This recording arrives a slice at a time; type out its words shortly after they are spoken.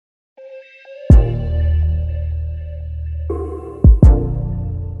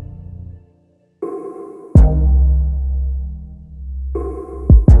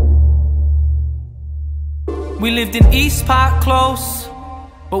We lived in East Park close,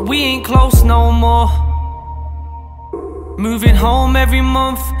 but we ain't close no more. Moving home every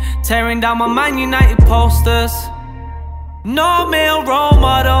month, tearing down my Man United posters. No male role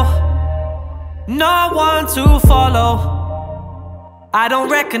model, no one to follow. I don't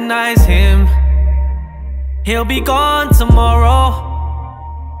recognize him, he'll be gone tomorrow.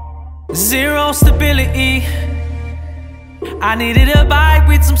 Zero stability, I needed a bike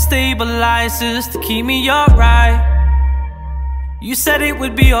with some stabilizers to keep me upright. You said it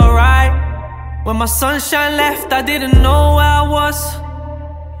would be alright. When my sunshine left, I didn't know where I was.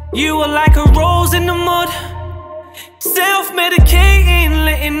 You were like a rose in the mud, self-medicating,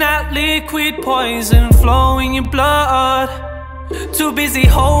 letting that liquid poison flow in your blood. Too busy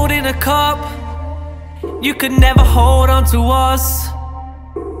holding a cup, you could never hold on to us.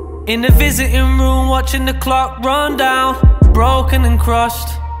 In the visiting room, watching the clock run down, broken and crushed.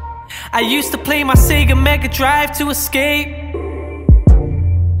 I used to play my Sega Mega Drive to escape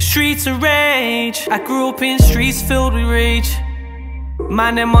streets of rage. I grew up in streets filled with rage.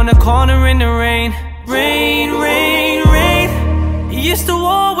 Man, them on the corner in the rain. Rain, rain, rain. It used to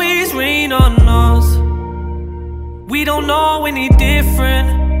always rain on us. We don't know any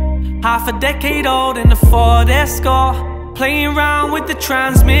different. Half a decade old in the Ford Escort, playing around with the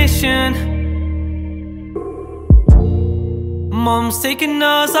transmission. Mom's taking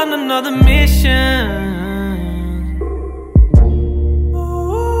us on another mission.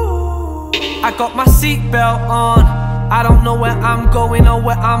 I got my seatbelt on, I don't know where I'm going or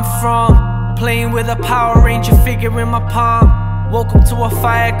where I'm from. Playing with a Power Ranger figure in my palm. Woke up to a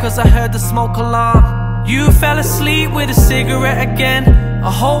fire cause I heard the smoke alarm. You fell asleep with a cigarette again. I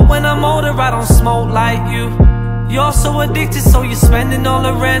hope when I'm older I don't smoke like you. You're so addicted, so you're spending all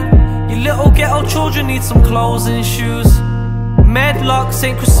the rent. Your little ghetto children need some clothes and shoes. Medlock,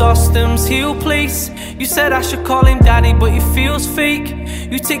 St. Chrysostom's, Heal Place. You said I should call him daddy, but it feels fake.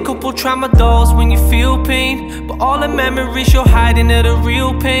 You take couple tramadols when you feel pain, but all the memories you're hiding are the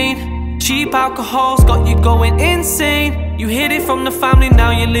real pain. Cheap alcohol's got you going insane. You hid it from the family,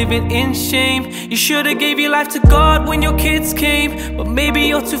 now you're living in shame. You should've gave your life to God when your kids came, but maybe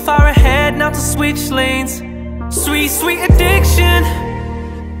you're too far ahead now to switch lanes. Sweet, sweet addiction,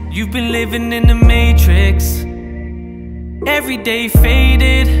 you've been living in the matrix. Every day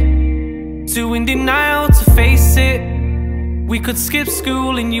faded, too in denial to face it. We could skip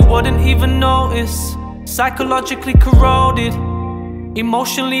school and you wouldn't even notice. Psychologically corroded,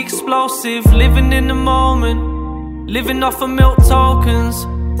 emotionally explosive, living in the moment, living off of milk tokens,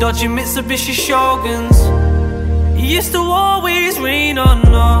 dodging Mitsubishi Shoguns. It used to always rain on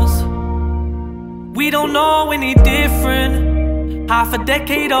us. We don't know any different. Half a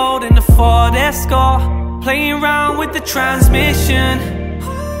decade old in the Ford Escort, playing around with the transmission.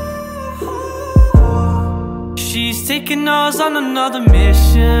 She's taking us on another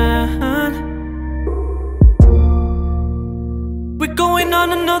mission. We're going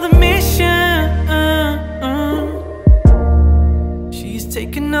on another mission. She's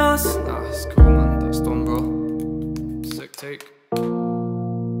taking us. Nah, it's cool, man. That's done, bro. Sick take.